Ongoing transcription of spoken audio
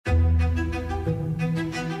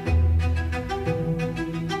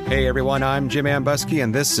Hey everyone, I'm Jim Ambuske,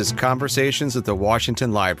 and this is Conversations at the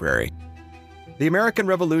Washington Library. The American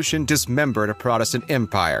Revolution dismembered a Protestant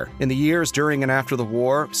empire. In the years during and after the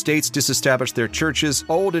war, states disestablished their churches,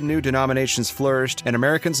 old and new denominations flourished, and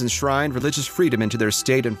Americans enshrined religious freedom into their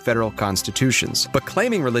state and federal constitutions. But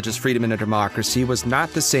claiming religious freedom in a democracy was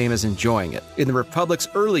not the same as enjoying it. In the Republic's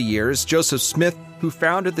early years, Joseph Smith, who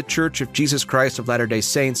founded the Church of Jesus Christ of Latter-day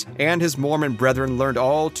Saints, and his Mormon brethren learned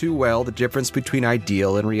all too well the difference between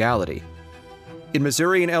ideal and reality. In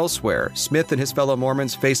Missouri and elsewhere, Smith and his fellow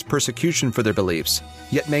Mormons faced persecution for their beliefs,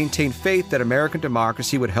 yet maintained faith that American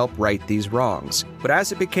democracy would help right these wrongs. But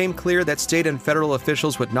as it became clear that state and federal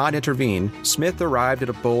officials would not intervene, Smith arrived at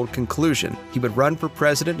a bold conclusion. He would run for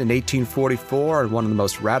president in 1844 on one of the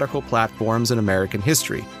most radical platforms in American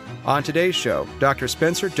history. On today's show, Dr.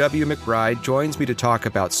 Spencer W. McBride joins me to talk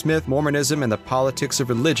about Smith, Mormonism, and the politics of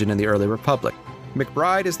religion in the early republic.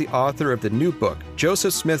 McBride is the author of the new book,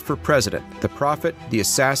 Joseph Smith for President, The Prophet, the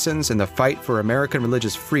Assassins, and the Fight for American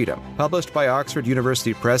Religious Freedom, published by Oxford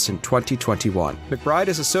University Press in 2021. McBride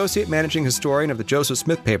is Associate Managing Historian of the Joseph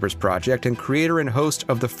Smith Papers Project and creator and host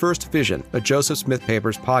of The First Vision, a Joseph Smith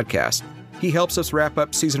Papers podcast. He helps us wrap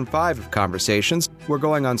up Season 5 of Conversations. We're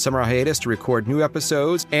going on summer hiatus to record new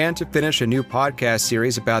episodes and to finish a new podcast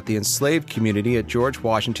series about the enslaved community at George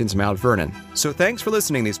Washington's Mount Vernon. So thanks for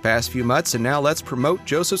listening these past few months, and now let's promote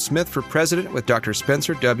Joseph Smith for President with Dr.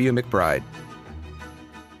 Spencer W. McBride.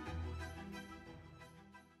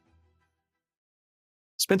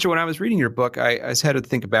 Spencer, when I was reading your book, I had to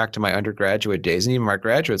think back to my undergraduate days and even my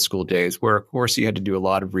graduate school days, where, of course, you had to do a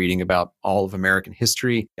lot of reading about all of American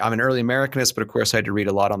history. I'm an early Americanist, but of course, I had to read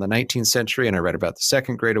a lot on the 19th century, and I read about the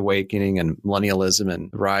Second Great Awakening and millennialism and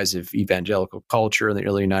the rise of evangelical culture in the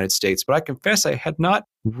early United States. But I confess I had not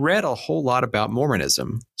read a whole lot about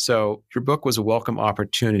Mormonism. So your book was a welcome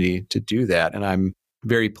opportunity to do that, and I'm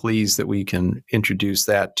very pleased that we can introduce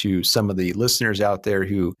that to some of the listeners out there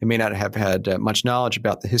who may not have had much knowledge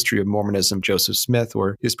about the history of Mormonism, Joseph Smith,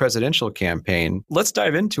 or his presidential campaign. Let's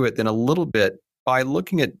dive into it then a little bit by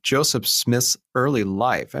looking at Joseph Smith's early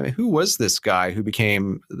life. I mean, who was this guy who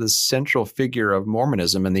became the central figure of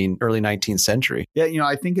Mormonism in the early 19th century? Yeah,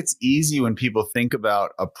 I think it's easy when people think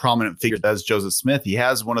about a prominent figure as Joseph Smith. He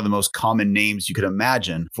has one of the most common names you could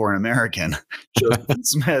imagine for an American, Joseph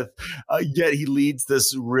Smith, yet he leads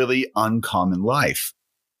this really uncommon life.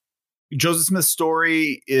 Joseph Smith's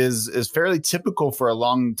story is fairly typical for a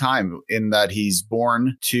long time in that he's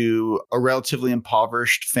born to a relatively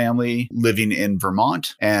impoverished family living in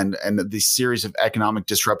Vermont, and the series of economic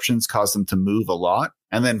disruptions caused them to move a lot.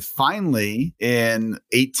 And then finally, in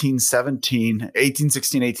 1817,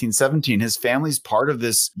 his family's part of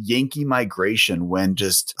this Yankee migration when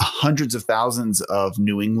just hundreds of thousands of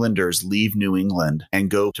New Englanders leave New England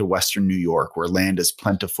and go to Western New York, where land is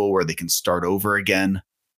plentiful, where they can start over again,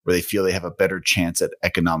 where they feel they have a better chance at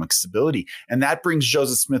economic stability. And that brings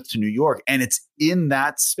Joseph Smith to New York. And it's in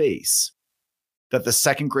that space that the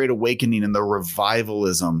Second Great Awakening and the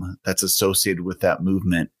revivalism that's associated with that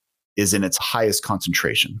movement is in its highest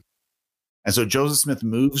concentration. And so Joseph Smith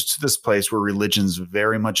moves to this place where religion's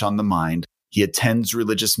very much on the mind. He attends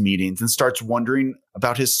religious meetings and starts wondering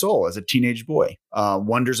about his soul as a teenage boy,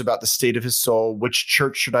 wonders about the state of his soul. Which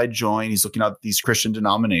church should I join? He's looking at these Christian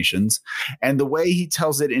denominations. And the way he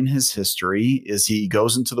tells it in his history is he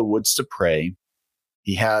goes into the woods to pray.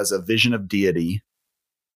 He has a vision of deity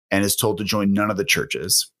and is told to join none of the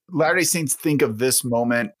churches. Latter-day Saints think of this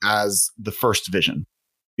moment as the first vision,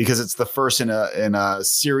 because it's the first in a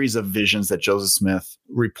series of visions that Joseph Smith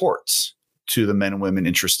reports to the men and women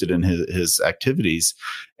interested in his activities.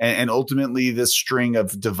 And ultimately, this string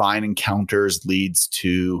of divine encounters leads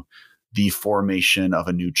to the formation of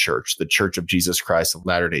a new church, the Church of Jesus Christ of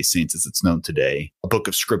Latter-day Saints, as it's known today. A book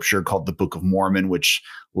of scripture called the Book of Mormon, which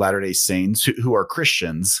Latter-day Saints, who are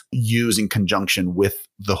Christians, use in conjunction with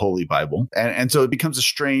the Holy Bible. And so it becomes a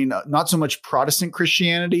strain, not so much Protestant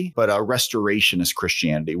Christianity, but a restorationist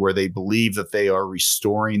Christianity, where they believe that they are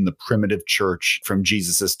restoring the primitive church from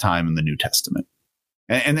Jesus's time in the New Testament.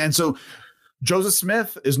 And so Joseph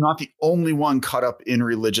Smith is not the only one caught up in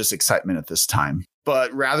religious excitement at this time.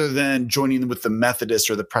 But rather than joining with the Methodists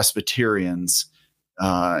or the Presbyterians,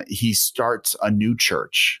 he starts a new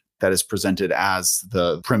church that is presented as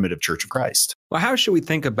the primitive Church of Christ. Well, how should we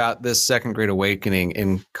think about this Second Great Awakening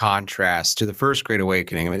in contrast to the First Great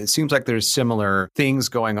Awakening? I mean, it seems like there's similar things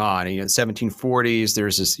going on. In the 1740s,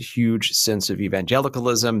 there's this huge sense of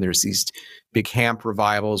evangelicalism. There's these big camp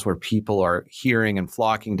revivals where people are hearing and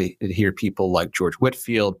flocking to hear people like George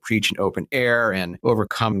Whitefield preach in open air and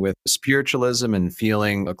overcome with spiritualism and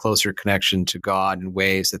feeling a closer connection to God in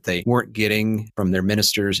ways that they weren't getting from their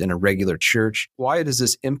ministers in a regular church. Why does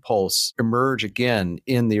this impulse emerge again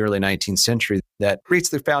in the early 19th century that creates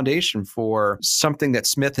the foundation for something that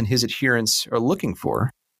Smith and his adherents are looking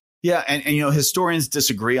for? Yeah. And historians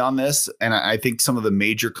disagree on this. And I think some of the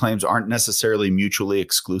major claims aren't necessarily mutually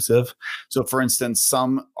exclusive. So, for instance,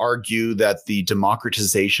 some argue that the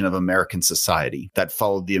democratization of American society that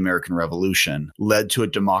followed the American Revolution led to a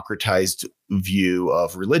democratized view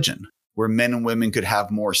of religion, where men and women could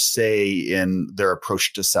have more say in their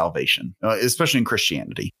approach to salvation, especially in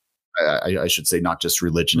Christianity. I should say, not just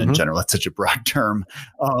religion in general. That's such a broad term.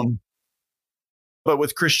 But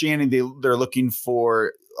with Christianity, they're looking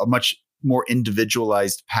for a much more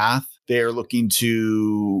individualized path. They're looking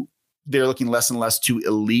less and less to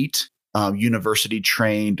elite,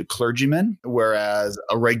 university-trained clergymen, whereas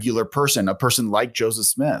a regular person, a person like Joseph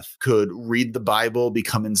Smith, could read the Bible,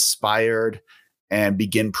 become inspired, and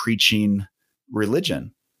begin preaching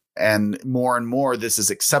religion. And more, this is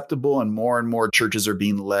acceptable, and more churches are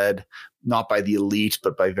being led not by the elite,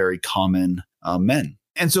 but by very common men.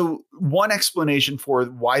 And so one explanation for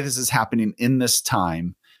why this is happening in this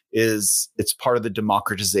time is it's part of the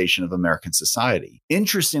democratization of American society.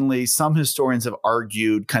 Interestingly, some historians have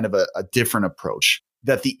argued kind of a different approach,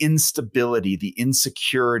 that the instability, the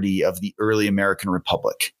insecurity of the early American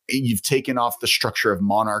Republic, you've taken off the structure of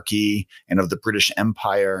monarchy and of the British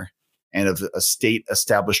Empire and of a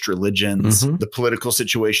state-established religions. The political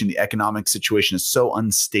situation, the economic situation is so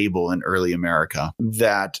unstable in early America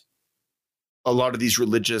that a lot of these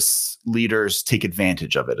religious leaders take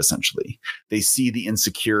advantage of it, essentially. They see the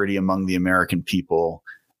insecurity among the American people,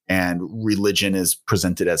 and religion is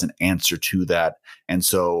presented as an answer to that. And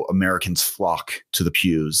so Americans flock to the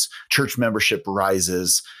pews. Church membership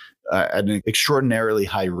rises at an extraordinarily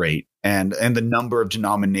high rate, and the number of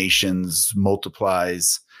denominations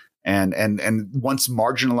multiplies. And once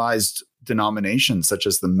marginalized denominations such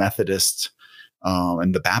as the Methodist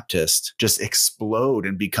and the Baptist just explode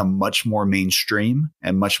and become much more mainstream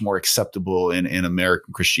and much more acceptable in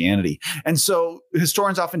American Christianity. And so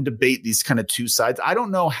historians often debate these kind of two sides. I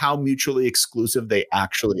don't know how mutually exclusive they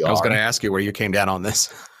actually are. I was going to ask you where you came down on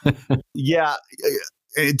this. Yeah,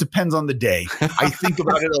 it depends on the day. I think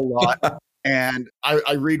about it a lot. And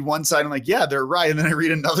I read one side, I'm like, yeah, they're right. And then I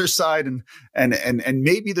read another side, and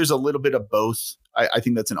maybe there's a little bit of both. I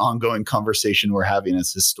think that's an ongoing conversation we're having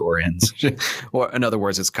as historians. Or in other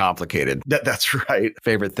words, it's complicated. That's right.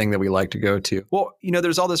 Favorite thing that we like to go to. Well,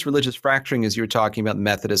 there's all this religious fracturing, as you were talking about,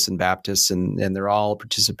 Methodists and Baptists, and they're all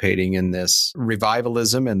participating in this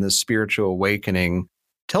revivalism and this spiritual awakening.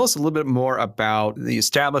 Tell us a little bit more about the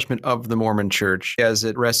establishment of the Mormon Church as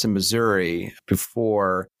it rests in Missouri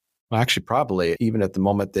before. Well, actually, probably even at the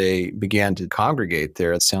moment they began to congregate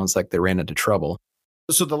there, it sounds like they ran into trouble.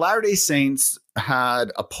 So the Latter-day Saints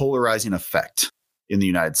had a polarizing effect in the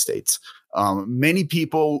United States. Many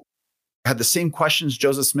people had the same questions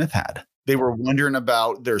Joseph Smith had. They were wondering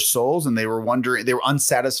about their souls, and they were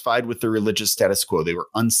unsatisfied with the religious status quo. They were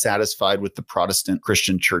unsatisfied with the Protestant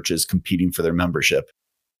Christian churches competing for their membership.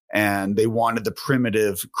 And they wanted the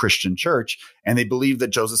primitive Christian church, and they believed that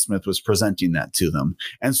Joseph Smith was presenting that to them.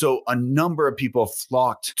 And so a number of people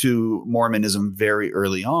flocked to Mormonism very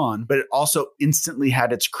early on, but it also instantly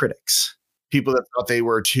had its critics, people that thought they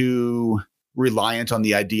were too reliant on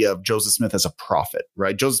the idea of Joseph Smith as a prophet,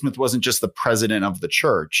 right? Joseph Smith wasn't just the president of the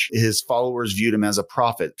church. His followers viewed him as a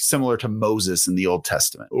prophet, similar to Moses in the Old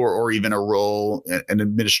Testament, or even an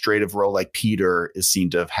administrative role like Peter is seen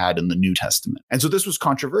to have had in the New Testament. And so this was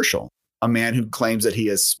controversial. A man who claims that he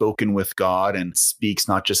has spoken with God and speaks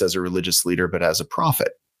not just as a religious leader, but as a prophet.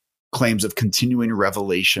 Claims of continuing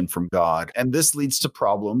revelation from God. And this leads to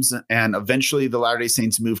problems. And eventually the Latter-day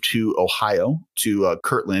Saints moved to Ohio, to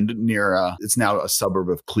Kirtland, near, it's now a suburb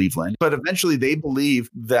of Cleveland. But eventually they believe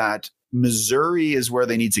that Missouri is where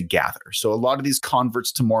they need to gather. So a lot of these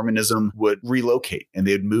converts to Mormonism would relocate, and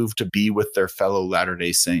they'd move to be with their fellow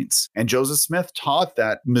Latter-day Saints. And Joseph Smith taught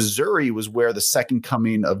that Missouri was where the second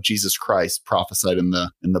coming of Jesus Christ prophesied in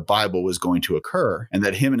the Bible was going to occur, and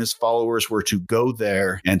that him and his followers were to go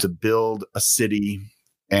there and to build a city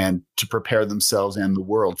and to prepare themselves and the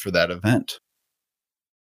world for that event.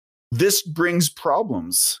 This brings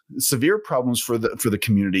problems, severe problems for the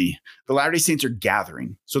community. The Latter-day Saints are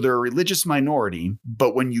gathering. So they're a religious minority,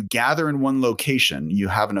 but when you gather in one location, you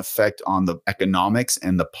have an effect on the economics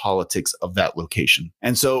and the politics of that location.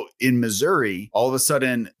 And so in Missouri, all of a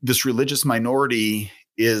sudden, this religious minority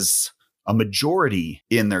is a majority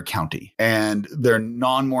in their county. And their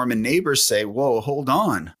non-Mormon neighbors say, whoa, hold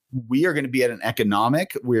on. We are going to be at an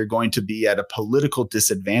economic, we're going to be at a political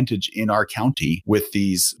disadvantage in our county with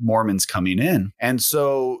these Mormons coming in. And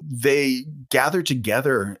so they gather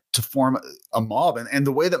together to form a mob. And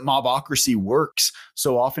the way that mobocracy works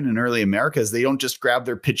so often in early America is they don't just grab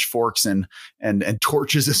their pitchforks and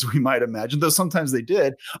torches, as we might imagine, though sometimes they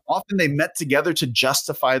did. Often they met together to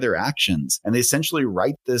justify their actions. And they essentially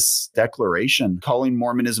write this declaration calling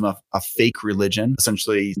Mormonism a fake religion.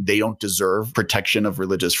 Essentially, they don't deserve protection of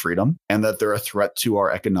religious freedom and that they're a threat to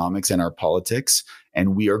our economics and our politics.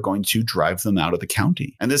 And we are going to drive them out of the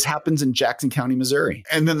county. And this happens in Jackson County, Missouri.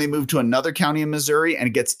 And then they move to another county in Missouri, and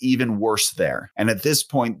it gets even worse there. And at this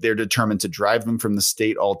point, they're determined to drive them from the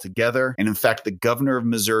state altogether. And in fact, the governor of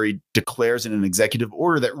Missouri declares in an executive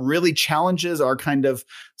order that really challenges our kind of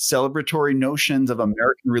celebratory notions of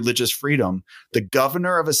American religious freedom. The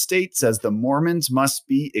governor of a state says the Mormons must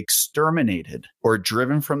be exterminated or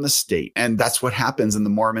driven from the state. And that's what happens. And the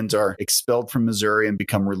Mormons are expelled from Missouri and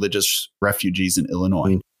become religious refugees in Illinois.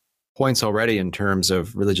 Points already in terms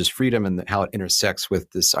of religious freedom and how it intersects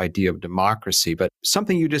with this idea of democracy. But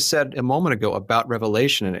something you just said a moment ago about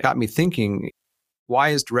revelation, and it got me thinking, why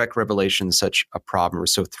is direct revelation such a problem or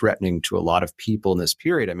so threatening to a lot of people in this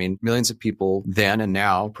period? I mean, millions of people then and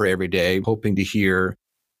now pray every day, hoping to hear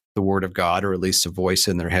the word of God, or at least a voice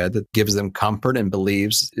in their head that gives them comfort and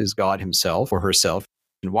believes is God himself or herself.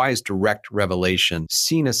 And why is direct revelation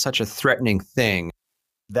seen as such a threatening thing?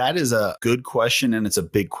 That is a good question, and it's a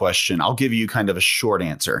big question. I'll give you kind of a short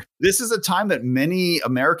answer. This is a time that many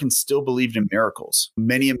Americans still believed in miracles.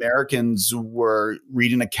 Many Americans were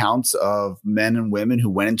reading accounts of men and women who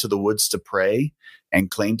went into the woods to pray and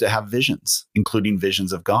claimed to have visions, including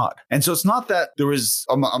visions of God. And so it's not that there was,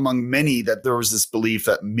 among many, that there was this belief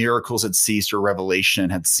that miracles had ceased or revelation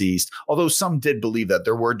had ceased, although some did believe that.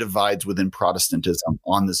 There were divides within Protestantism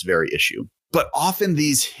on this very issue. But often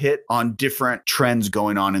these hit on different trends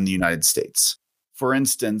going on in the United States. For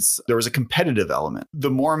instance, there was a competitive element.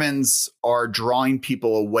 The Mormons are drawing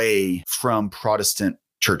people away from Protestant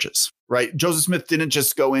churches, right? Joseph Smith didn't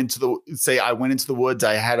just go say, I went into the woods,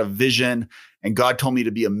 I had a vision, and God told me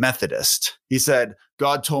to be a Methodist. He said,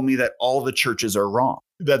 God told me that all the churches are wrong,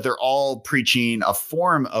 that they're all preaching a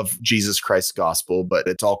form of Jesus Christ's gospel, but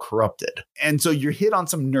it's all corrupted. And so you're hit on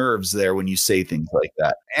some nerves there when you say things like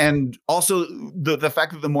that. And also the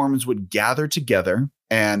fact that the Mormons would gather together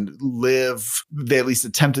and live, they at least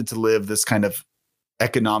attempted to live this kind of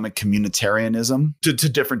economic communitarianism to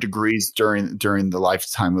different degrees during the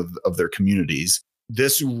lifetime of their communities.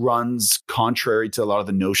 This runs contrary to a lot of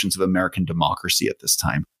the notions of American democracy at this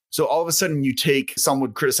time. So all of a sudden you take, some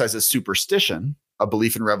would criticize as superstition, a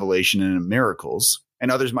belief in revelation and in miracles, and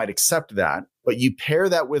others might accept that. But you pair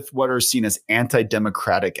that with what are seen as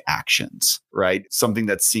anti-democratic actions, right? Something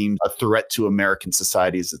that seems a threat to American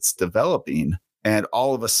society as it's developing. And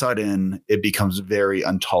all of a sudden, it becomes very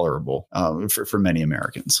intolerable for many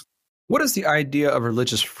Americans. What does the idea of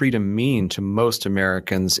religious freedom mean to most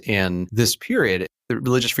Americans in this period? The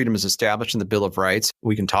religious freedom is established in the Bill of Rights.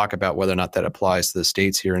 We can talk about whether or not that applies to the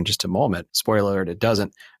states here in just a moment. Spoiler alert, it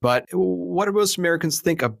doesn't. But what do most Americans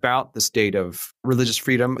think about the state of religious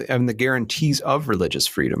freedom and the guarantees of religious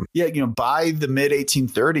freedom? Yeah, by the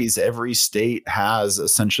mid-1830s, every state has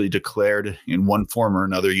essentially declared in one form or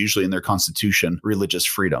another, usually in their constitution, religious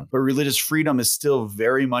freedom. But religious freedom is still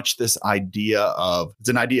very much this idea it's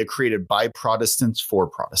an idea created by Protestants for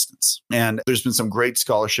Protestants. And there's been some great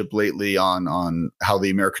scholarship lately on how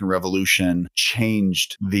the American Revolution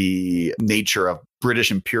changed the nature of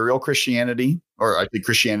British imperial Christianity, or I think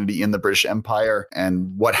Christianity in the British Empire,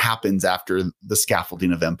 and what happens after the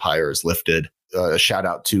scaffolding of empire is lifted. A shout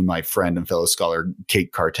out to my friend and fellow scholar,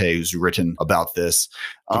 Kate Carté, who's written about this.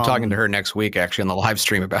 I'm talking to her next week, actually, on the live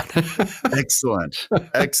stream about it. Excellent.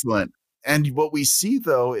 Excellent. And what we see,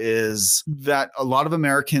 though, is that a lot of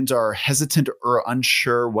Americans are hesitant or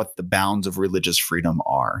unsure what the bounds of religious freedom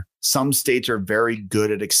are. Some states are very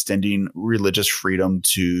good at extending religious freedom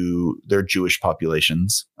to their Jewish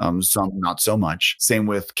populations. Some not so much. Same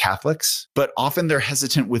with Catholics. But often they're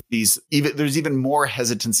hesitant with these. There's even more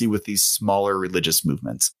hesitancy with these smaller religious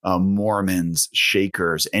movements. Mormons,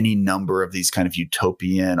 Shakers, any number of these kind of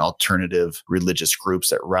utopian alternative religious groups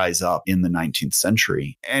that rise up in the 19th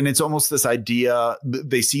century. And it's almost this idea,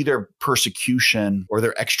 they see their persecution or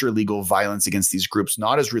their extra legal violence against these groups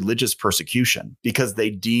not as religious persecution, because they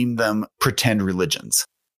deem them pretend religions.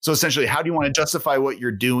 So essentially, how do you want to justify what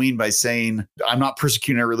you're doing by saying, I'm not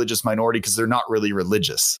persecuting a religious minority because they're not really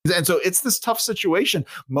religious? And so it's this tough situation.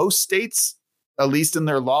 Most states, at least in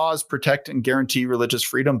their laws, protect and guarantee religious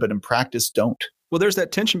freedom, but in practice don't. Well, there's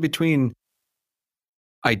that tension between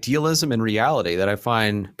idealism and reality that I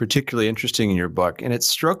find particularly interesting in your book. And it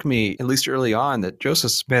struck me, at least early on, that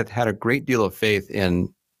Joseph Smith had a great deal of faith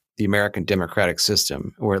in the American democratic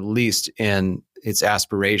system, or at least in its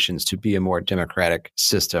aspirations to be a more democratic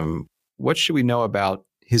system. What should we know about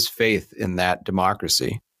his faith in that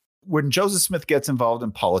democracy? When Joseph Smith gets involved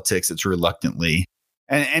in politics, it's reluctantly.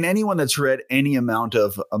 And anyone that's read any amount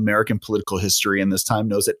of American political history in this time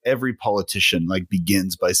knows that every politician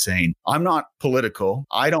begins by saying, I'm not political.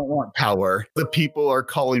 I don't want power. The people are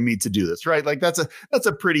calling me to do this, right? That's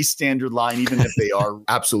a pretty standard line, even if they are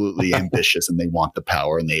absolutely ambitious and they want the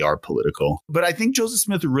power and they are political. But I think Joseph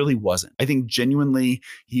Smith really wasn't. I think genuinely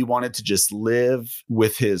he wanted to just live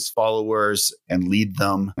with his followers and lead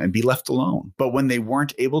them and be left alone. But when they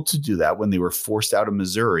weren't able to do that, when they were forced out of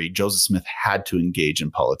Missouri, Joseph Smith had to engage in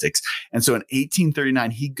politics. And so in 1839,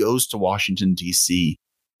 he goes to Washington, D.C.,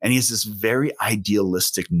 and he has this very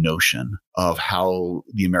idealistic notion of how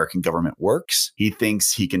the American government works. He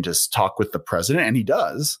thinks he can just talk with the president, and he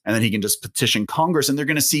does, and then he can just petition Congress, and they're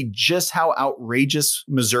going to see just how outrageous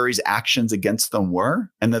Missouri's actions against them were,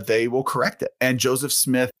 and that they will correct it. And Joseph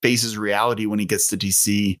Smith faces reality when he gets to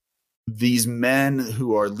D.C. These men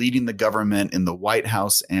who are leading the government in the White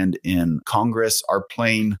House and in Congress are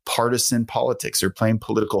playing partisan politics. They're playing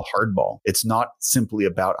political hardball. It's not simply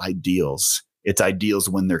about ideals. It's ideals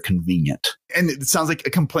when they're convenient. And it sounds like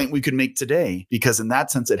a complaint we could make today, because in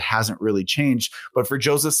that sense, it hasn't really changed. But for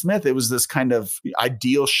Joseph Smith, it was this kind of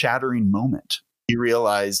ideal shattering moment. He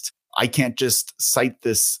realized, I can't just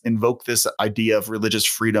invoke this idea of religious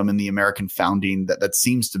freedom in the American founding that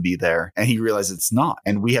seems to be there. And he realized it's not.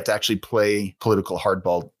 And we have to actually play political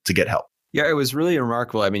hardball to get help. Yeah, it was really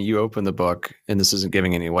remarkable. I mean, you open the book, and this isn't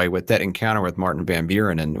giving any away, with that encounter with Martin Van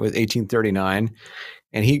Buren in 1839.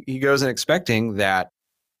 And he goes in expecting that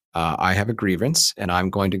I have a grievance and I'm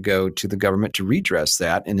going to go to the government to redress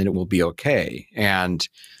that, and then it will be okay. And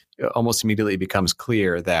almost immediately it becomes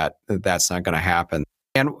clear that that's not going to happen.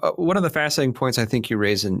 And one of the fascinating points I think you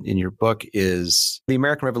raise in your book is the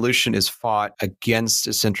American Revolution is fought against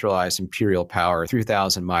a centralized imperial power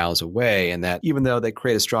 3,000 miles away, and that even though they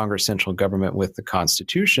create a stronger central government with the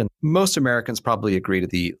Constitution, most Americans probably agree to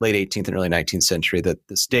the late 18th and early 19th century that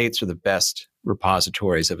the states are the best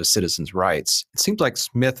repositories of a citizen's rights. It seems like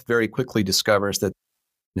Smith very quickly discovers that,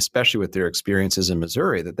 especially with their experiences in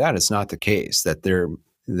Missouri, that is not the case, that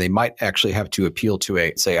they might actually have to appeal to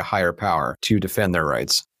a higher power to defend their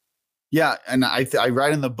rights. Yeah. And I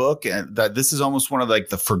write in the book that this is almost one of a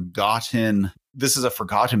forgotten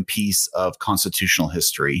piece of constitutional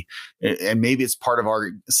history. And maybe it's part of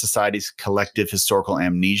our society's collective historical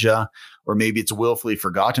amnesia, or maybe it's willfully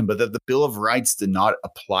forgotten, but that the Bill of Rights did not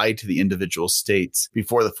apply to the individual states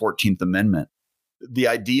before the 14th Amendment. The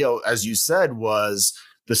idea, as you said, was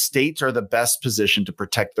the states are the best positioned to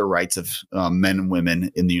protect the rights of men and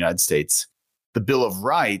women in the United States. The Bill of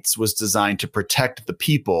Rights was designed to protect the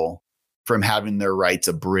people from having their rights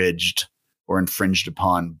abridged or infringed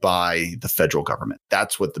upon by the federal government.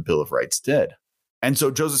 That's what the Bill of Rights did. And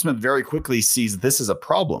so Joseph Smith very quickly sees this as a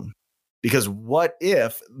problem, because what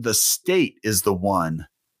if the state is the one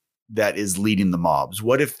that is leading the mobs?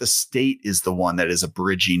 What if the state is the one that is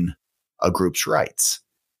abridging a group's rights?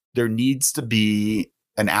 There needs to be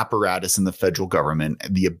an apparatus in the federal government,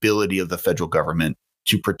 the ability of the federal government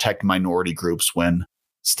to protect minority groups when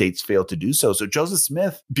states fail to do so. So Joseph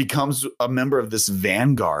Smith becomes a member of this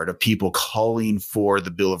vanguard of people calling for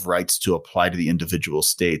the Bill of Rights to apply to the individual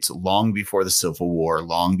states long before the Civil War,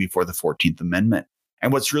 long before the 14th Amendment.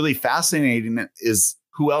 And what's really fascinating is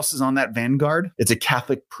who else is on that vanguard? It's a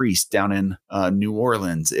Catholic priest down in New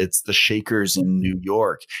Orleans. It's the Shakers in New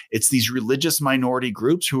York. It's these religious minority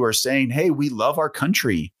groups who are saying, hey, we love our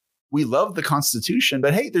country. We love the Constitution,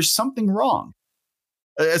 but hey, there's something wrong.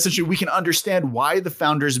 Essentially, we can understand why the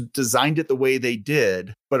founders designed it the way they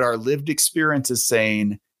did, but our lived experience is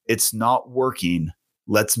saying it's not working.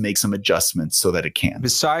 Let's make some adjustments so that it can.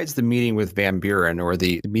 Besides the meeting with Van Buren, or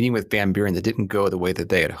the meeting with Van Buren that didn't go the way that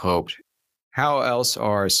they had hoped, how else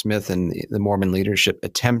are Smith and the Mormon leadership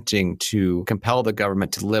attempting to compel the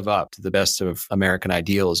government to live up to the best of American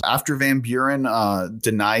ideals? After Van Buren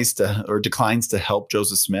declines to help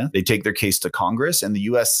Joseph Smith, they take their case to Congress, and the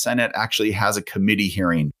U.S. Senate actually has a committee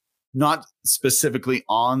hearing, not specifically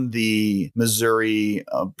on the Missouri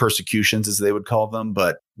persecutions, as they would call them,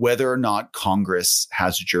 but whether or not Congress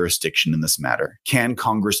has jurisdiction in this matter. Can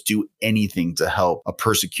Congress do anything to help a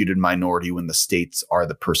persecuted minority when the states are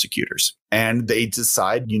the persecutors? And they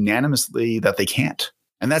decide unanimously that they can't.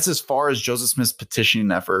 And that's as far as Joseph Smith's petitioning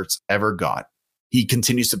efforts ever got. He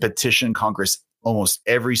continues to petition Congress almost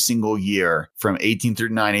every single year from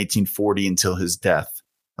 1839, 1840 until his death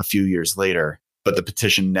a few years later. But the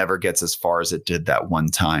petition never gets as far as it did that one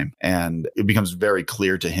time. And it becomes very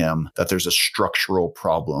clear to him that there's a structural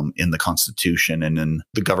problem in the Constitution and in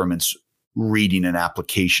the government's reading and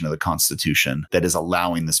application of the Constitution that is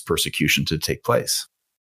allowing this persecution to take place.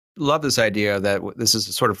 Love this idea that this is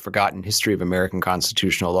a sort of forgotten history of American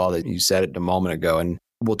constitutional law that you said it a moment ago. And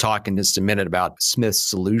we'll talk in just a minute about Smith's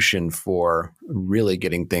solution for really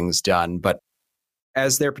getting things done. But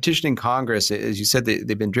as they're petitioning Congress, as you said,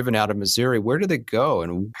 they've been driven out of Missouri. Where do they go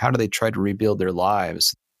and how do they try to rebuild their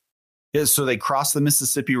lives? Yeah, so they cross the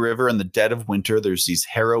Mississippi River in the dead of winter. There's these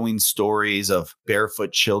harrowing stories of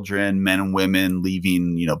barefoot children, men and women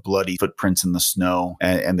leaving, bloody footprints in the snow.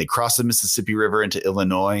 And they cross the Mississippi River into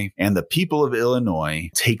Illinois. And the people of Illinois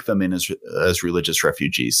take them in as religious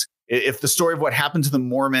refugees. If the story of what happened to the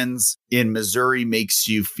Mormons in Missouri makes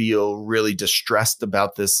you feel really distressed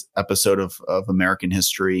about this episode of American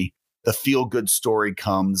history, the feel-good story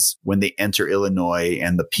comes when they enter Illinois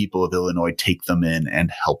and the people of Illinois take them in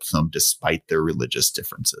and help them despite their religious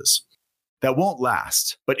differences. That won't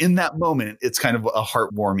last. But in that moment, it's kind of a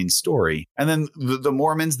heartwarming story. And then the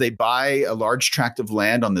Mormons, they buy a large tract of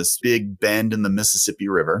land on this big bend in the Mississippi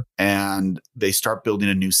River, and they start building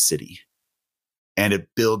a new city. And it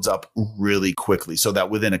builds up really quickly so that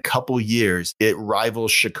within a couple years, it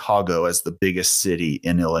rivals Chicago as the biggest city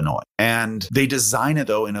in Illinois. And they design it,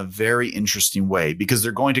 though, in a very interesting way because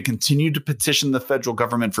they're going to continue to petition the federal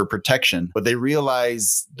government for protection, but they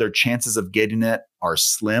realize their chances of getting it are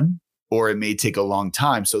slim, or it may take a long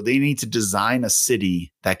time. So they need to design a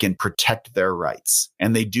city that can protect their rights.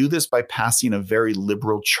 And they do this by passing a very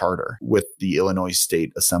liberal charter with the Illinois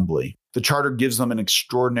State Assembly. The charter gives them an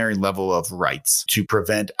extraordinary level of rights to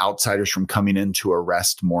prevent outsiders from coming in to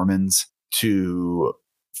arrest Mormons, to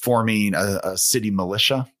forming a city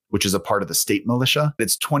militia, which is a part of the state militia.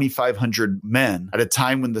 It's 2,500 men at a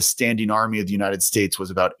time when the standing army of the United States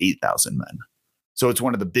was about 8,000 men. So it's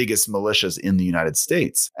one of the biggest militias in the United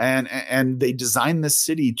States. And they designed this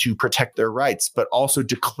city to protect their rights, but also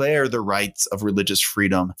declare the rights of religious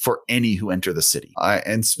freedom for any who enter the city.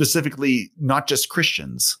 And specifically, not just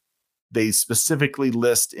Christians. They specifically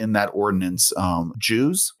list in that ordinance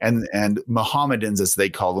Jews and Mohammedans, as they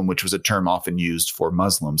call them, which was a term often used for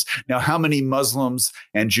Muslims. Now, how many Muslims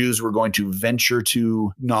and Jews were going to venture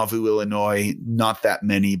to Nauvoo, Illinois? Not that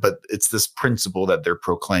many, but it's this principle that they're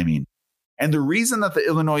proclaiming. And the reason that the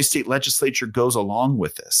Illinois state legislature goes along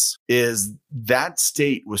with this is that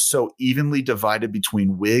state was so evenly divided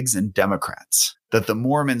between Whigs and Democrats that the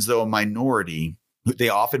Mormons, though a minority, they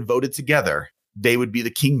often voted together. They would be the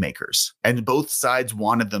kingmakers, and both sides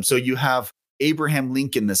wanted them. So you have Abraham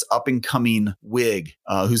Lincoln, this up and coming Whig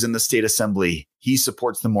who's in the state assembly. He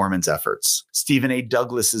supports the Mormons' efforts. Stephen A.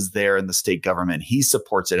 Douglas is there in the state government. He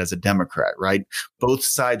supports it as a Democrat, right? Both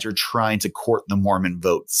sides are trying to court the Mormon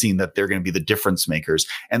vote, seeing that they're going to be the difference makers.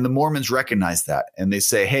 And the Mormons recognize that. And they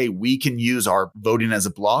say, hey, we can use our voting as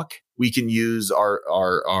a bloc. We can use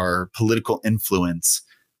our political influence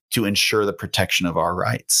to ensure the protection of our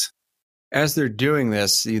rights. As they're doing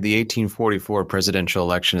this, the 1844 presidential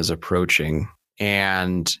election is approaching,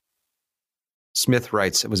 and Smith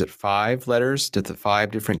writes, was it 5 letters to the 5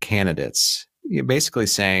 different candidates, basically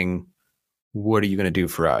saying, what are you going to do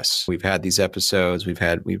for us? We've had these episodes,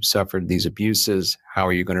 we've suffered these abuses. How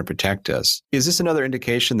are you going to protect us? Is this another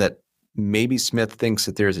indication that maybe Smith thinks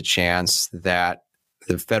that there's a chance that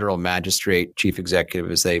the federal magistrate, chief executive,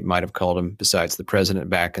 as they might have called him, besides the president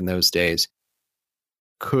back in those days,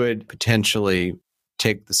 could potentially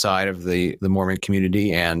take the side of the Mormon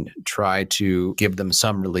community and try to give them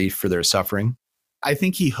some relief for their suffering? I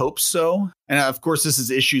think he hopes so. And of course, this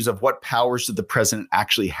is issues of what powers did the president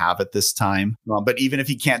actually have at this time. But even if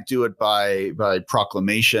he can't do it by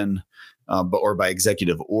proclamation or by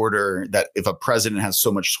executive order, that if a president has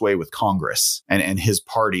so much sway with Congress and his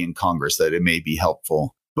party in Congress, that it may be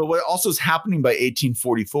helpful. But what also is happening by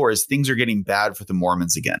 1844 is things are getting bad for the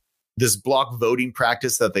Mormons again. This block voting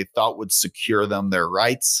practice that they thought would secure them their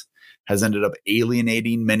rights has ended up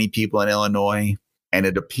alienating many people in Illinois. And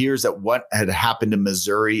it appears that what had happened in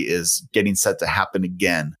Missouri is getting set to happen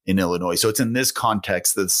again in Illinois. So it's in this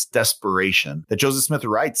context, this desperation, that Joseph Smith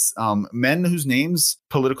writes men whose names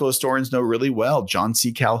political historians know really well: John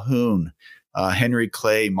C. Calhoun, Henry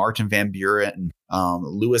Clay, Martin Van Buren,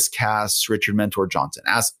 Lewis Cass, Richard Mentor Johnson.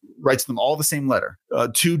 Writes them all the same letter.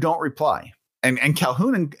 Two don't reply. And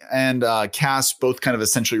Calhoun and Cass both kind of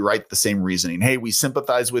essentially write the same reasoning. Hey, we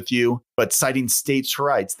sympathize with you, but citing states'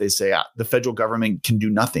 rights, they say the federal government can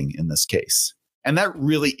do nothing in this case. And that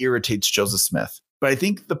really irritates Joseph Smith. But I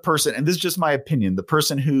think the person, and this is just my opinion, the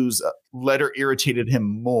person whose letter irritated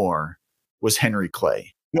him more was Henry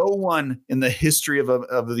Clay. No one in the history of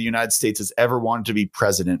the United States has ever wanted to be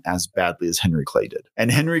president as badly as Henry Clay did. And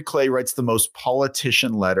Henry Clay writes the most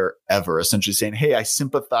politician letter ever, essentially saying, hey, I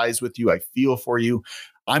sympathize with you. I feel for you.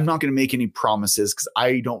 I'm not going to make any promises because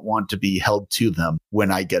I don't want to be held to them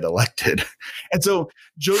when I get elected. And so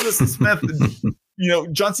Joseph Smith,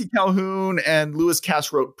 John C. Calhoun and Lewis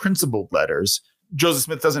Cass wrote principled letters. Joseph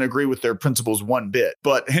Smith doesn't agree with their principles one bit,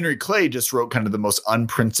 but Henry Clay just wrote kind of the most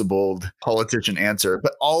unprincipled politician answer,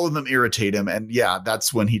 but all of them irritate him. And yeah,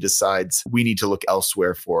 that's when he decides we need to look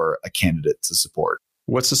elsewhere for a candidate to support.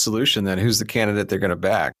 What's the solution then? Who's the candidate they're going to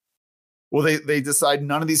back? Well, they decide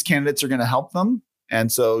none of these candidates are going to help them.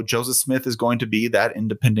 And so Joseph Smith is going to be that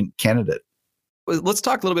independent candidate. Well, let's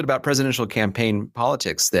talk a little bit about presidential campaign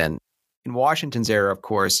politics then. In Washington's era, of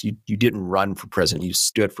course, you didn't run for president. You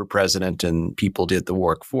stood for president and people did the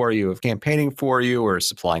work for you of campaigning for you or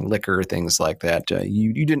supplying liquor, things like that.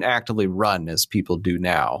 You didn't actively run as people do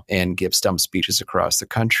now and give stump speeches across the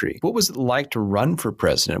country. What was it like to run for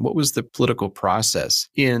president? What was the political process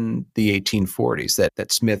in the 1840s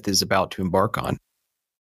that Smith is about to embark on?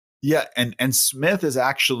 Yeah, and Smith is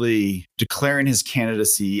actually declaring his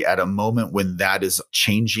candidacy at a moment when that is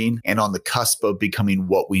changing and on the cusp of becoming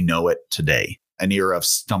what we know it today, an era of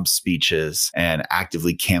stump speeches and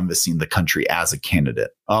actively canvassing the country as a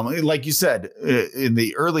candidate. Like you said, in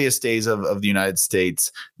the earliest days of the United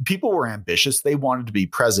States, people were ambitious. They wanted to be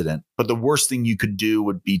president, but the worst thing you could do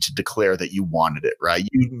would be to declare that you wanted it, right?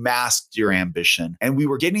 You masked your ambition. And we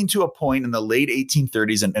were getting to a point in the late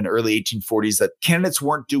 1830s and early 1840s that candidates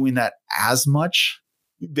weren't doing that as much.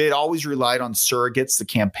 They'd always relied on surrogates to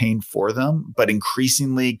campaign for them, but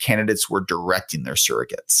increasingly candidates were directing their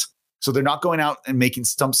surrogates. So they're not going out and making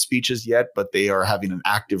stump speeches yet, but they are having an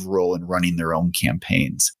active role in running their own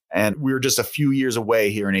campaigns. And we were just a few years away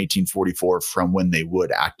here in 1844 from when they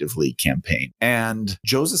would actively campaign. And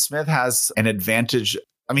Joseph Smith has an advantage.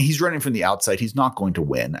 I mean, he's running from the outside. He's not going to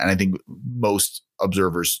win. And I think most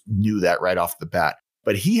observers knew that right off the bat.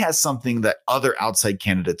 But he has something that other outside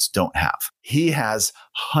candidates don't have. He has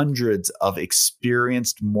hundreds of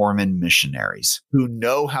experienced Mormon missionaries who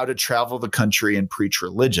know how to travel the country and preach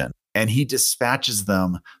religion. And he dispatches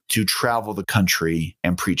them to travel the country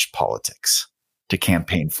and preach politics, to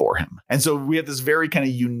campaign for him. And so we have this very kind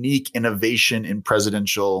of unique innovation in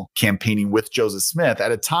presidential campaigning with Joseph Smith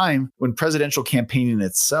at a time when presidential campaigning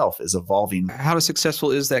itself is evolving. How successful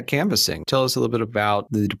is that canvassing? Tell us a little bit about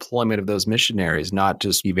the deployment of those missionaries, not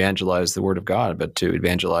just evangelize the word of God, but to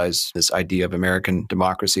evangelize this idea of American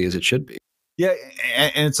democracy as it should be. Yeah,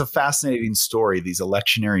 and it's a fascinating story, these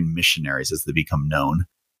electioneering missionaries as they become known.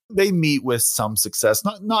 They meet with some success,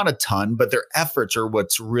 not a ton, but their efforts are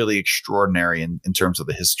what's really extraordinary in terms of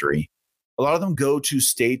the history. A lot of them go to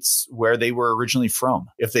states where they were originally from.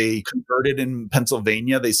 If they converted in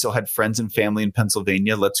Pennsylvania, they still had friends and family in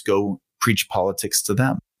Pennsylvania. Let's go preach politics to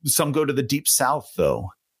them. Some go to the Deep South, though.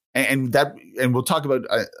 And we'll talk about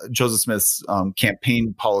Joseph Smith's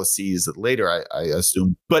campaign policies later, I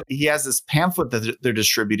assume. But he has this pamphlet that they're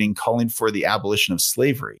distributing calling for the abolition of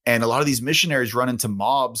slavery. And a lot of these missionaries run into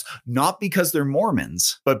mobs, not because they're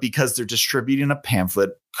Mormons, but because they're distributing a pamphlet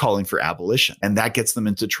calling for abolition. And that gets them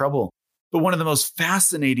into trouble. But one of the most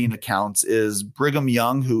fascinating accounts is Brigham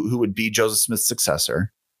Young, who would be Joseph Smith's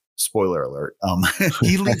successor. Spoiler alert.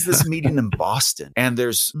 He leads this meeting in Boston, and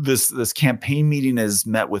there's this campaign meeting is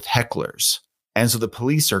met with hecklers. And so the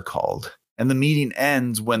police are called, and the meeting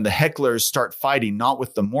ends when the hecklers start fighting, not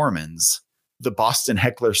with the Mormons. The Boston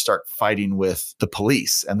hecklers start fighting with the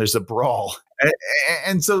police, and there's a brawl.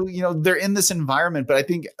 And so, they're in this environment, but I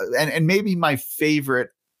think, and maybe my favorite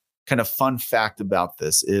kind of fun fact about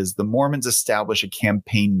this is the Mormons establish a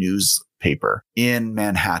campaign news paper in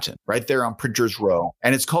Manhattan, right there on Printers Row.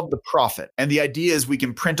 And it's called The Prophet. And the idea is we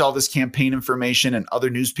can print all this campaign information and other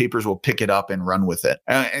newspapers will pick it up and run with it.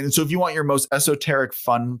 And so if you want your most esoteric,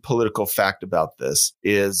 fun political fact about this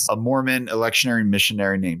is a Mormon electionary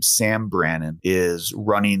missionary named Sam Brannan is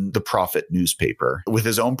running The Prophet newspaper with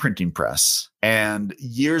his own printing press. And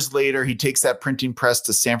years later, he takes that printing press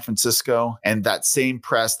to San Francisco, and that same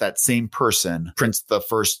press, that same person prints the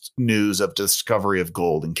first news of discovery of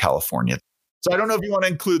gold in California. So I don't know if you want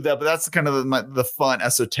to include that, but that's kind of the fun,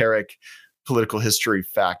 esoteric political history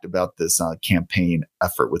fact about this campaign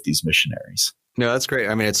effort with these missionaries. No, that's great.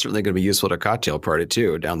 I mean, it's certainly going to be useful at a cocktail party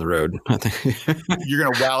too down the road. You're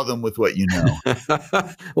going to wow them with what you know.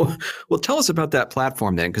 well, tell us about that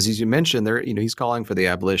platform then, because as you mentioned, there, he's calling for the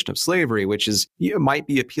abolition of slavery, which is might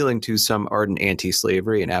be appealing to some ardent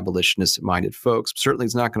anti-slavery and abolitionist-minded folks. Certainly,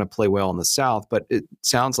 it's not going to play well in the South, but it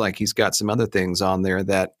sounds like he's got some other things on there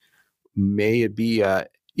that may be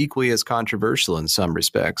equally as controversial in some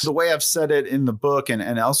respects. The way I've said it in the book and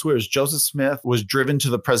elsewhere is Joseph Smith was driven to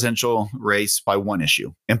the presidential race by one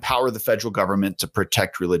issue: empower the federal government to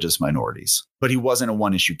protect religious minorities. But he wasn't a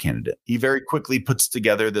one-issue candidate. He very quickly puts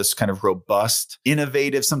together this kind of robust,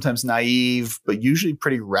 innovative, sometimes naive, but usually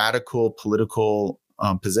pretty radical political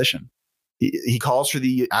position. He calls for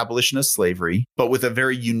the abolition of slavery, but with a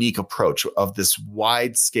very unique approach of this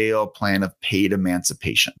wide-scale plan of paid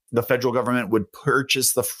emancipation. The federal government would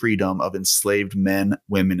purchase the freedom of enslaved men,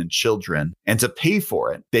 women, and children, and to pay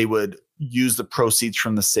for it, they would use the proceeds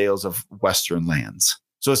from the sales of Western lands.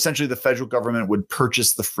 So essentially, the federal government would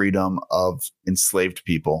purchase the freedom of enslaved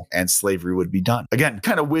people and slavery would be done. Again,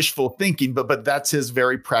 kind of wishful thinking, but that's his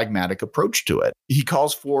very pragmatic approach to it. He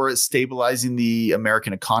calls for stabilizing the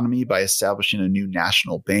American economy by establishing a new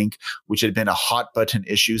national bank, which had been a hot button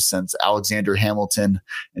issue since Alexander Hamilton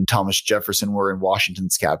and Thomas Jefferson were in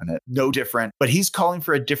Washington's cabinet. No different, but he's calling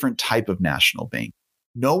for a different type of national bank.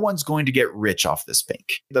 No one's going to get rich off this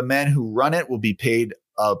bank. The men who run it will be paid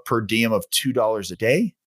a per diem of $2 a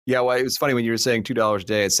day. Yeah, well, it was funny when you were saying $2 a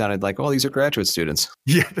day. It sounded like, these are graduate students.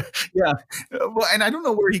 Yeah. Well, and I don't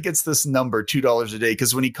know where he gets this number, $2 a day,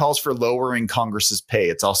 because when he calls for lowering Congress's pay,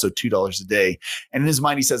 it's also $2 a day. And in his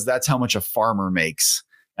mind, he says that's how much a farmer makes.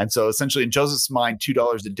 And so essentially, in Joseph's mind,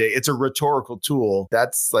 $2 a day, it's a rhetorical tool.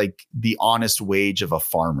 That's like the honest wage of a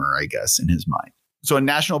farmer, I guess, in his mind. So a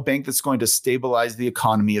national bank that's going to stabilize the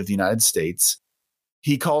economy of the United States.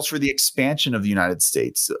 He calls for the expansion of the United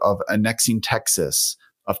States, of annexing Texas,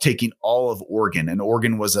 of taking all of Oregon. And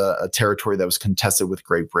Oregon was a territory that was contested with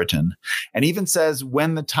Great Britain. And even says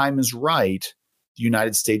when the time is right, the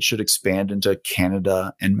United States should expand into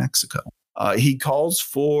Canada and Mexico. He calls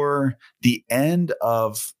for the end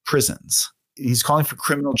of prisons. He's calling for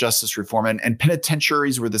criminal justice reform, and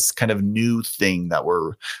penitentiaries were this kind of new thing that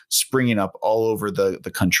were springing up all over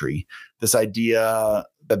the country. This idea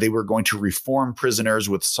that they were going to reform prisoners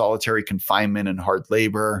with solitary confinement and hard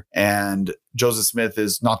labor. And Joseph Smith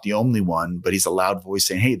is not the only one, but he's a loud voice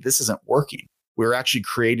saying, hey, this isn't working. We're actually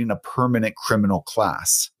creating a permanent criminal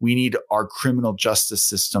class. We need our criminal justice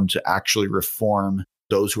system to actually reform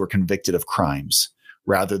those who are convicted of crimes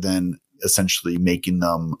rather than essentially making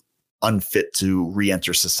them unfit to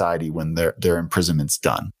re-enter society when their imprisonment's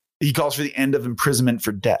done. He calls for the end of imprisonment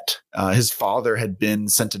for debt. His father had been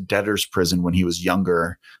sent to debtor's prison when he was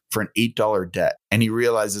younger for an $8 debt. And he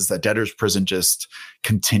realizes that debtor's prison just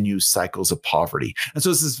continues cycles of poverty. And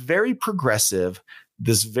so it's this very progressive,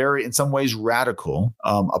 this very, in some ways, radical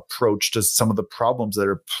approach to some of the problems that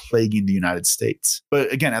are plaguing the United States.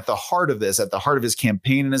 But again, at the heart of this, at the heart of his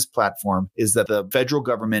campaign and his platform is that the federal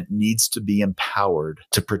government needs to be empowered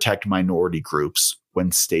to protect minority groups when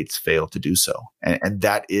states fail to do so. And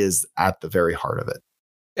that is at the very heart of it.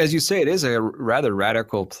 As you say, it is a rather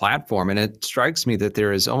radical platform, and it strikes me that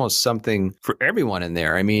there is almost something for everyone in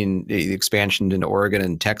there. I mean, the expansion into Oregon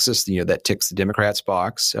and Texas, that ticks the Democrats'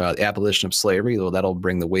 box. The abolition of slavery, that'll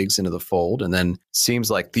bring the Whigs into the fold. And then seems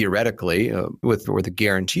like theoretically, with the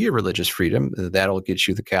guarantee of religious freedom, that'll get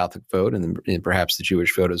you the Catholic vote and perhaps the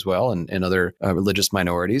Jewish vote as well, and other religious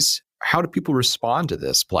minorities. How do people respond to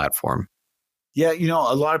this platform? Yeah,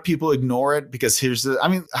 a lot of people ignore it because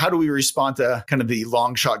how do we respond to kind of the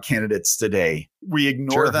long shot candidates today? We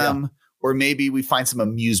ignore them, or maybe we find some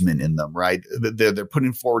amusement in them, right? They're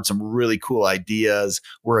putting forward some really cool ideas.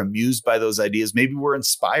 We're amused by those ideas. Maybe we're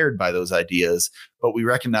inspired by those ideas, but we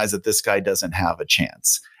recognize that this guy doesn't have a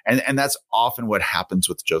chance. And that's often what happens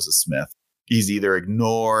with Joseph Smith. He's either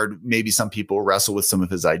ignored, maybe some people wrestle with some of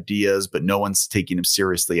his ideas, but no one's taking him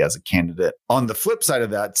seriously as a candidate. On the flip side of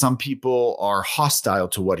that, some people are hostile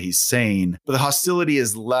to what he's saying, but the hostility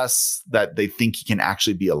is less that they think he can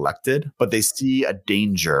actually be elected, but they see a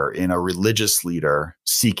danger in a religious leader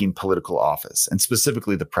seeking political office, and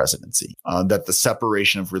specifically the presidency, that the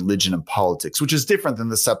separation of religion and politics, which is different than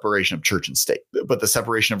the separation of church and state, but the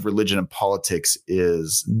separation of religion and politics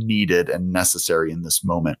is needed and necessary in this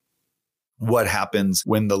moment. What happens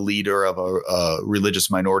when the leader of a religious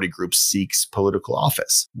minority group seeks political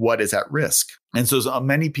office? What is at risk? And so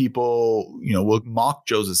many people, will mock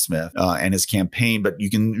Joseph Smith and his campaign, but you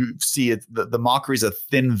can see it. The mockery is a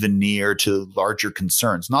thin veneer to larger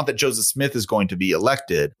concerns. Not that Joseph Smith is going to be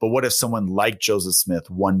elected, but what if someone like Joseph Smith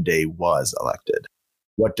one day was elected?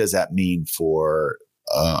 What does that mean for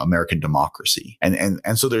American democracy? And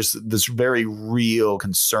so there's this very real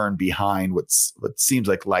concern behind what seems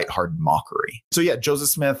like lighthearted mockery. So yeah, Joseph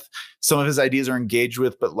Smith, some of his ideas are engaged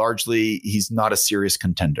with, but largely he's not a serious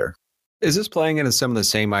contender. Is this playing into some of the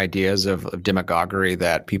same ideas of demagoguery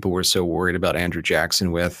that people were so worried about Andrew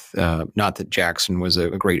Jackson with? Not that Jackson was a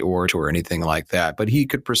great orator or anything like that, but he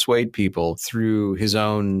could persuade people through his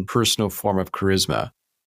own personal form of charisma.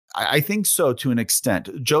 I think so, to an extent.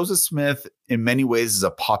 Joseph Smith, in many ways, is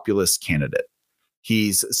a populist candidate.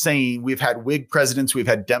 He's saying we've had Whig presidents, we've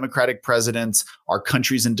had Democratic presidents, our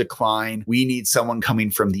country's in decline. We need someone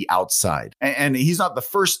coming from the outside. And he's not the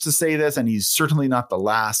first to say this, and he's certainly not the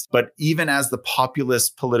last. But even as the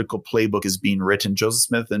populist political playbook is being written, Joseph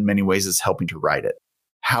Smith, in many ways, is helping to write it.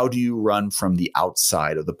 How do you run from the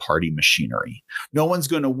outside of the party machinery? No one's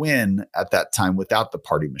going to win at that time without the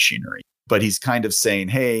party machinery. But he's kind of saying,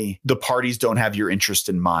 hey, the parties don't have your interest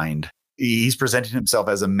in mind. He's presenting himself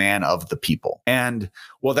as a man of the people. And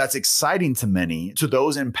while that's exciting to many, to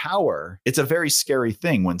those in power, it's a very scary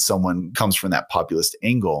thing when someone comes from that populist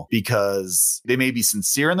angle, because they may be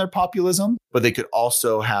sincere in their populism, but they could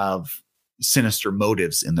also have sinister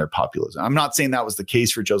motives in their populism. I'm not saying that was the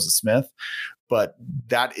case for Joseph Smith, but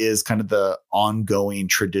that is kind of the ongoing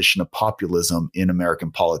tradition of populism in American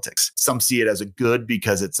politics. Some see it as a good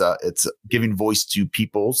because it's giving voice to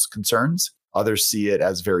people's concerns. Others see it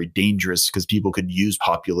as very dangerous because people could use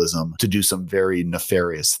populism to do some very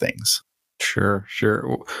nefarious things. Sure.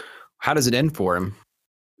 How does it end for him?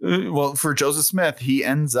 Well, for Joseph Smith, he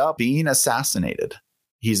ends up being assassinated.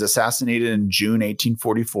 He's assassinated in June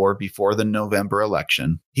 1844 before the November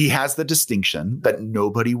election. He has the distinction that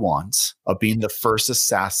nobody wants of being the first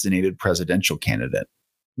assassinated presidential candidate.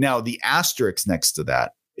 Now, the asterisk next to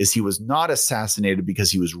that is he was not assassinated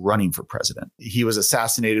because he was running for president. He was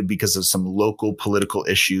assassinated because of some local political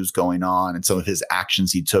issues going on and some of his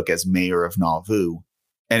actions he took as mayor of Nauvoo.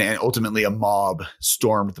 And ultimately, a mob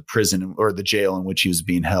stormed the prison or the jail in which he was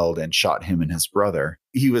being held and shot him and his brother.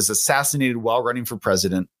 He was assassinated while running for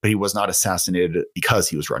president, but he was not assassinated because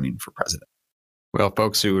he was running for president. Well,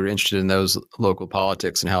 folks who are interested in those local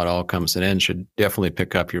politics and how it all comes to an end should definitely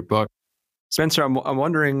pick up your book. Spencer, I'm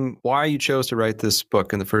wondering why you chose to write this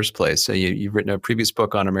book in the first place. You've written a previous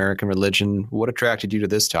book on American religion. What attracted you to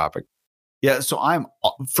this topic? Yeah, so I'm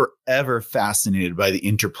forever fascinated by the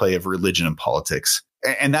interplay of religion and politics.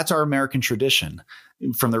 And that's our American tradition.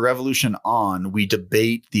 From the Revolution on, we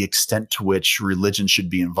debate the extent to which religion should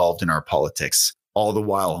be involved in our politics, all the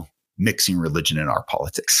while mixing religion in our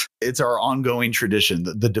politics. It's our ongoing tradition.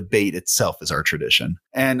 The debate itself is our tradition.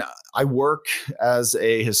 And I work as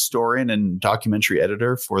a historian and documentary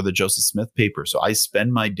editor for the Joseph Smith paper. So I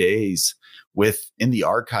spend my days in the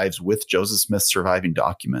archives with Joseph Smith's surviving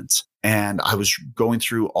documents. And I was going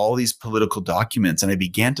through all these political documents and I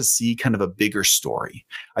began to see kind of a bigger story.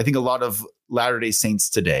 I think a lot of Latter-day Saints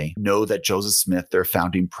today know that Joseph Smith, their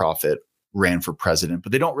founding prophet, ran for president,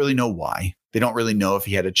 but they don't really know why. They don't really know if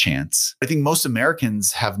he had a chance. I think most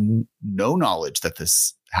Americans have no knowledge that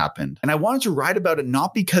this happened. And I wanted to write about it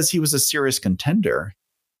not because he was a serious contender,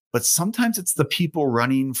 but sometimes it's the people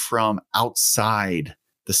running from outside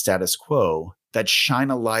the status quo that shine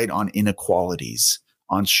a light on inequalities,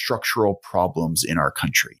 on structural problems in our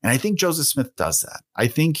country. And I think Joseph Smith does that. I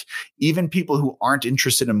think even people who aren't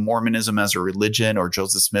interested in Mormonism as a religion or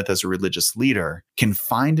Joseph Smith as a religious leader can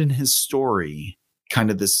find in his story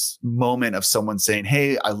kind of this moment of someone saying,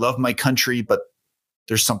 hey, I love my country, but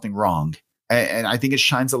there's something wrong. And I think it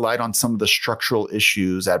shines a light on some of the structural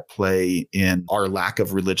issues at play in our lack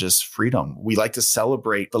of religious freedom. We like to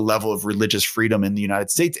celebrate the level of religious freedom in the United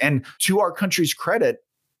States. And to our country's credit,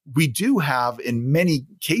 we do have, in many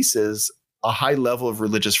cases, a high level of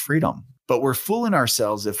religious freedom. But we're fooling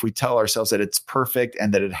ourselves if we tell ourselves that it's perfect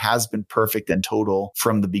and that it has been perfect and total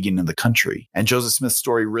from the beginning of the country. And Joseph Smith's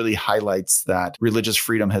story really highlights that religious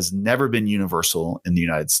freedom has never been universal in the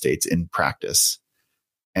United States in practice.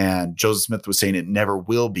 And Joseph Smith was saying it never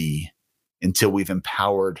will be until we've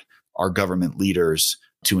empowered our government leaders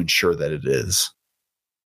to ensure that it is.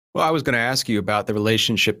 Well, I was going to ask you about the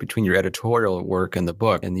relationship between your editorial work and the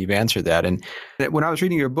book, and you've answered that. And when I was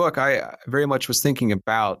reading your book, I very much was thinking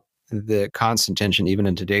about the constant tension, even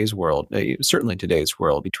in today's world, certainly today's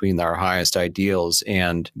world, between our highest ideals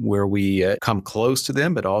and where we come close to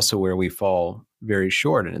them, but also where we fall very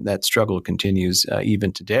short. And that struggle continues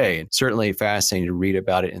even today. And certainly fascinating to read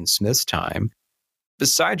about it in Smith's time.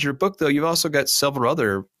 Besides your book, though, you've also got several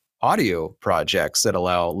other audio projects that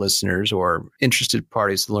allow listeners or interested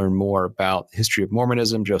parties to learn more about the history of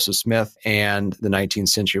Mormonism, Joseph Smith, and the 19th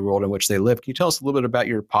century world in which they lived. Can you tell us a little bit about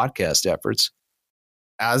your podcast efforts?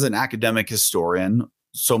 As an academic historian,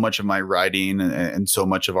 so much of my writing and so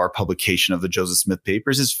much of our publication of the Joseph Smith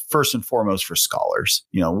papers is first and foremost for scholars.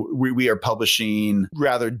 You know, we are publishing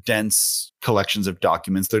rather dense collections of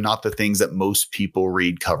documents. They're not the things that most people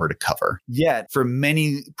read cover to cover. Yet, for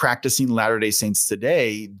many practicing Latter-day Saints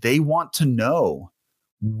today, they want to know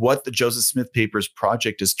what the Joseph Smith Papers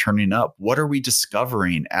project is turning up. What are we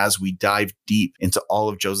discovering as we dive deep into all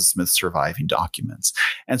of Joseph Smith's surviving documents?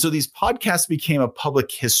 And so these podcasts became a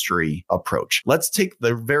public history approach. Let's take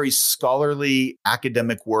the very scholarly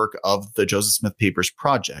academic work of the Joseph Smith Papers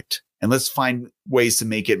project, and let's find ways to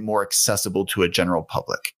make it more accessible to a general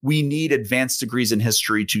public. We need advanced degrees in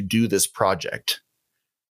history to do this project,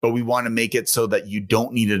 but we want to make it so that you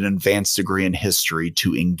don't need an advanced degree in history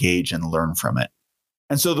to engage and learn from it.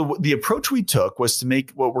 And so the approach we took was to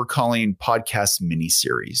make what we're calling podcast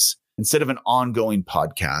miniseries. Instead of an ongoing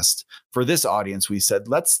podcast, for this audience, we said,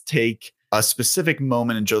 let's take a specific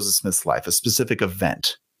moment in Joseph Smith's life, a specific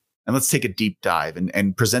event, and let's take a deep dive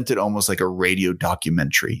and present it almost like a radio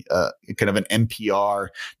documentary, kind of an NPR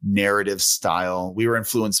narrative style. We were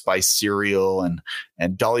influenced by Serial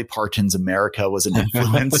and Dolly Parton's America was an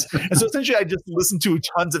influence. And so essentially I just listened to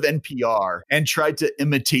tons of NPR and tried to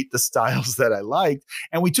imitate the styles that I liked.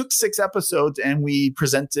 And we took 6 episodes and we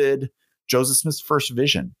presented Joseph Smith's first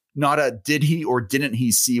vision. Not a did he or didn't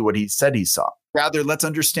he see what he said he saw. Rather, let's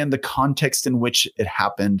understand the context in which it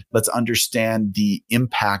happened. Let's understand the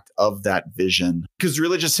impact of that vision. Because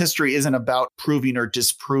religious history isn't about proving or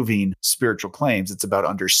disproving spiritual claims. It's about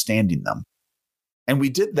understanding them. And we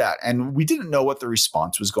did that. And we didn't know what the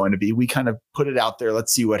response was going to be. We kind of put it out there.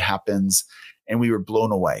 Let's see what happens. And we were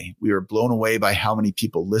blown away. We were blown away by how many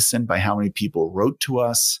people listened, by how many people wrote to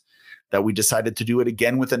us, that we decided to do it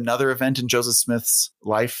again with another event in Joseph Smith's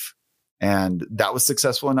life. And that was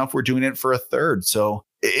successful enough. We're doing it for a third. So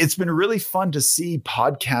it's been really fun to see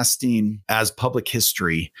podcasting as public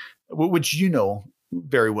history, which you know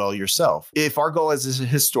very well yourself. If our goal as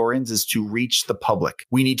historians is to reach the public,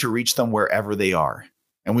 we need to reach them wherever they are.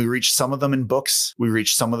 And we reach some of them in books. We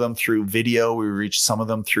reach some of them through video. We reach some of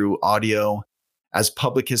them through audio. As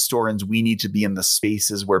public historians, we need to be in the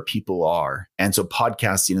spaces where people are. And so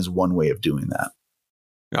podcasting is one way of doing that.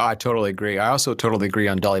 No, I totally agree. I also totally agree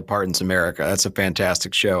on Dolly Parton's America. That's a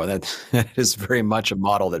fantastic show. And that is very much a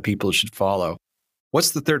model that people should follow.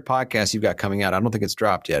 What's the third podcast you've got coming out? I don't think it's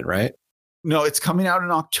dropped yet, right? No, it's coming out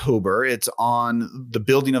in October. It's on the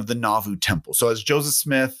building of the Nauvoo Temple. So as Joseph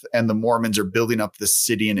Smith and the Mormons are building up this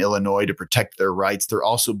city in Illinois to protect their rights, they're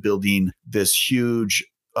also building this huge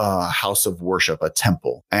house of worship, a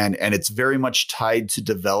temple. And it's very much tied to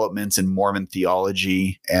developments in Mormon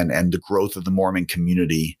theology and the growth of the Mormon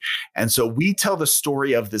community. And so we tell the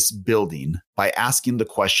story of this building by asking the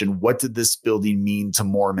question, what did this building mean to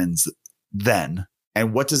Mormons then?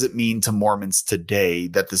 And what does it mean to Mormons today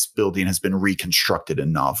that this building has been reconstructed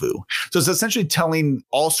in Nauvoo? So it's essentially telling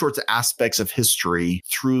all sorts of aspects of history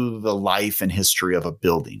through the life and history of a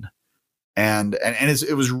building. And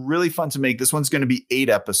it was really fun to make. This one's going to be 8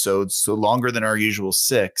 episodes, so longer than our usual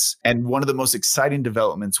 6. And one of the most exciting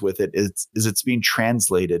developments with it is it's being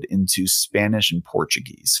translated into Spanish and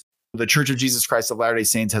Portuguese. The Church of Jesus Christ of Latter-day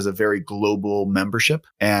Saints has a very global membership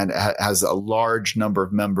and has a large number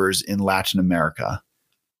of members in Latin America.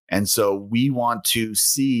 And so we want to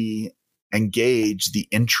engage the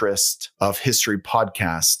interest of history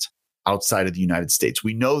podcast outside of the United States.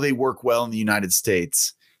 We know they work well in the United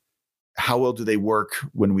States. How well do they work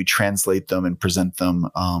when we translate them and present them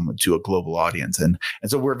to a global audience? And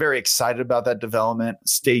so we're very excited about that development.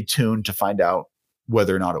 Stay tuned to find out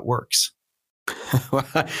whether or not it works. Well,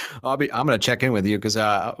 I'm going to check in with you because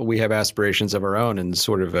we have aspirations of our own and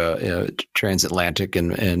sort of transatlantic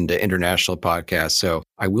and international podcast. So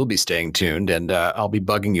I will be staying tuned, and I'll be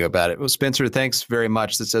bugging you about it. Well, Spencer, thanks very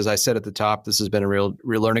much. This, as I said at the top, this has been a real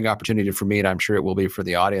learning opportunity for me, and I'm sure it will be for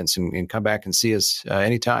the audience. And come back and see us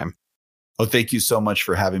anytime. Oh, thank you so much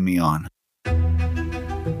for having me on.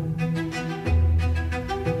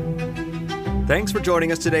 Thanks for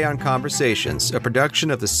joining us today on Conversations, a production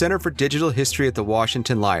of the Center for Digital History at the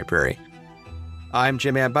Washington Library. I'm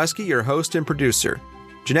Jim Ambuske, your host and producer.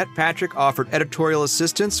 Jeanette Patrick offered editorial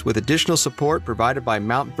assistance with additional support provided by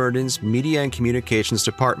Mount Vernon's Media and Communications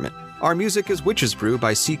Department. Our music is Witch's Brew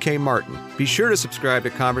by C.K. Martin. Be sure to subscribe to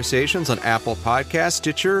Conversations on Apple Podcasts,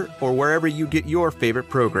 Stitcher, or wherever you get your favorite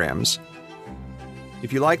programs.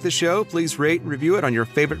 If you like the show, please rate and review it on your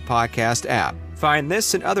favorite podcast app. Find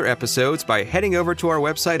this and other episodes by heading over to our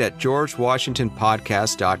website at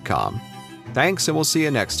georgewashingtonpodcast.com. Thanks, and we'll see you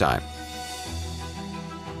next time.